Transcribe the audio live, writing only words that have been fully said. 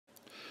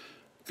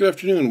Good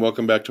afternoon,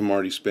 welcome back to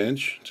Marty's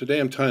Bench. Today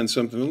I'm tying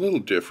something a little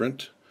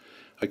different.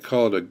 I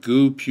call it a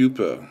Goo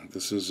Pupa.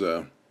 This is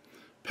a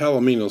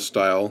Palomino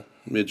style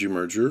Midge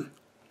emerger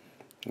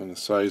on a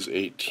size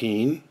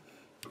 18.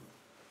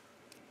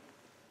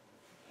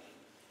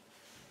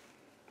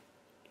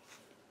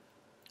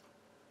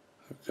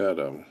 I've got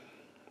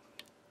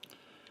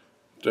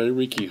a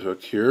Riki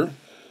hook here,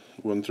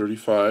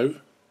 135.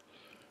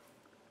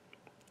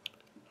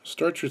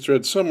 Start your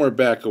thread somewhere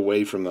back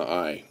away from the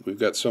eye. We've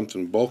got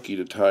something bulky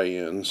to tie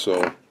in,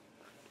 so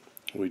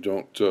we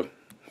don't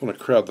want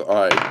to crowd the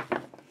eye.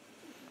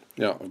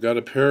 Now, I've got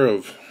a pair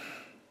of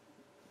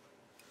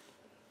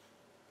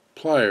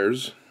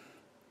pliers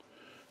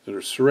that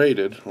are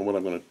serrated, and what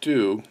I'm going to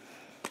do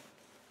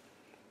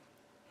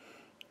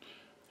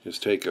is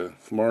take a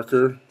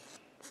marker,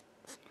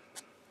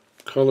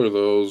 color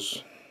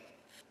those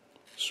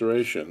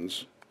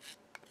serrations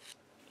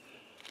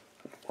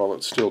while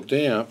it's still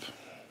damp.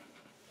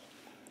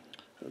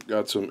 I've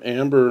got some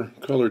amber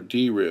colored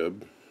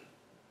D-rib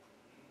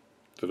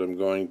that I'm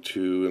going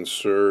to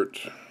insert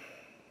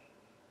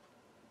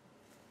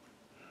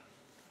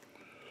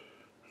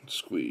and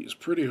squeeze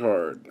pretty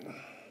hard.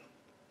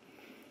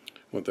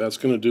 What that's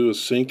going to do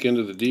is sink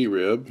into the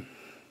D-rib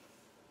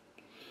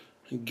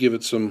and give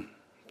it some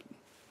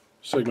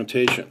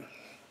segmentation.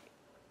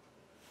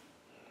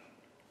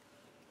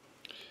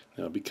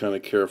 Now be kind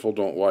of careful,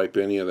 don't wipe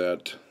any of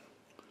that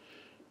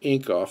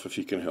ink off if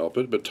you can help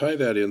it, but tie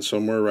that in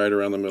somewhere right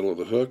around the middle of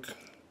the hook.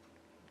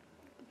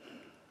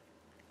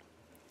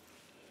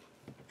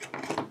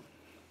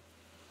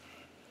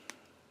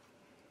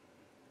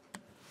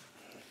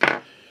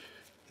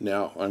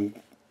 Now I'm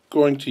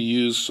going to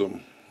use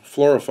some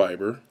Fluoro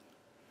fiber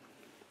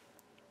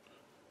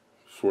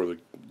for the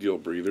gill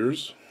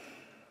breathers.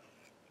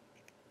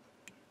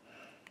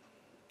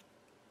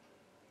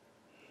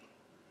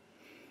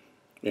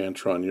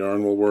 Antron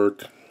yarn will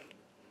work.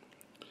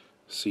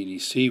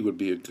 CDC would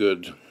be a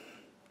good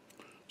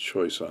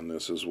choice on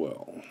this as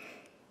well.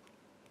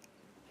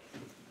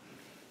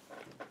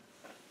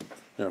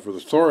 Now for the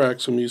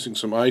thorax, I'm using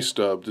some eye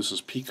stub. This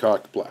is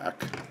Peacock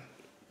black.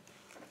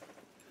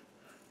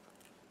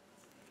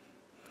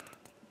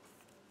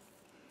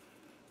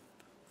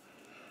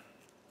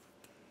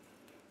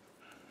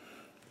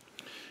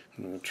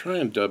 I'm going to try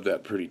and dub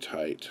that pretty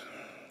tight.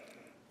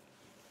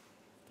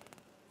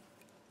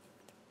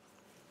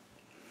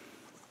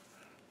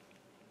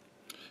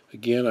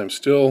 Again, I'm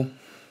still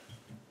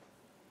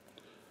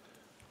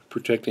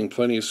protecting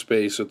plenty of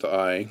space at the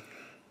eye.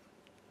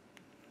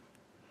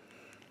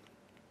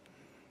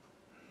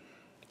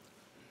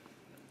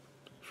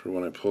 For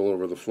when I pull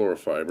over the Fluoro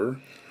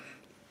fiber.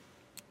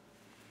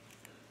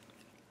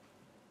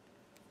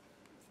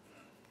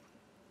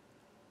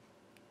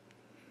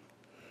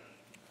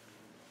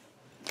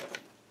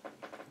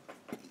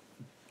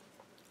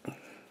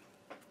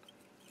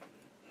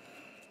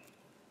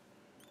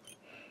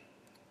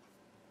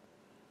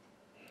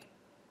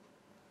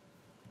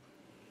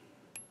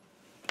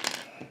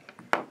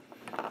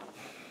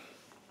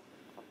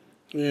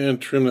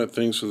 And trim that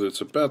thing so that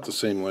it's about the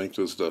same length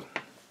as the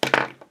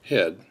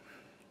head.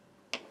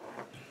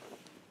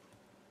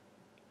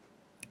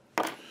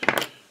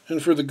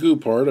 And for the goo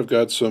part, I've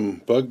got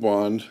some Bug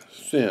Bond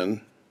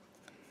thin,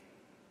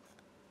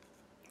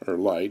 or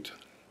light.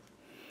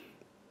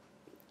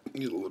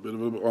 Get a little bit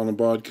of it on a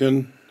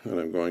bodkin, and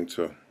I'm going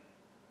to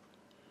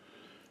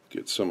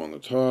get some on the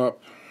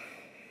top,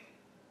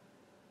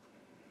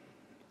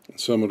 and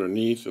some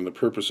underneath, and the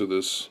purpose of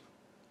this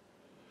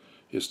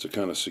is to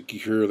kind of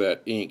secure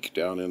that ink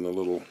down in the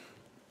little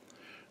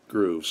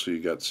groove so you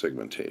got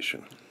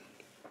segmentation.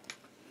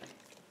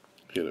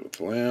 Hit it with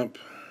the lamp.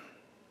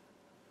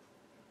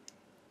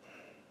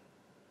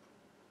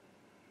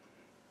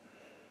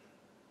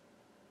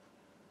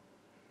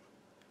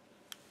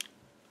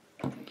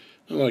 I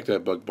like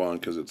that Bug Bond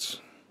because it's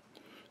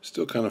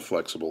still kind of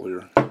flexible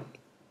here.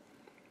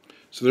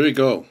 So there you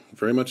go.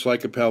 Very much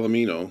like a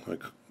Palomino,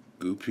 like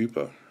Goo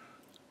Pupa.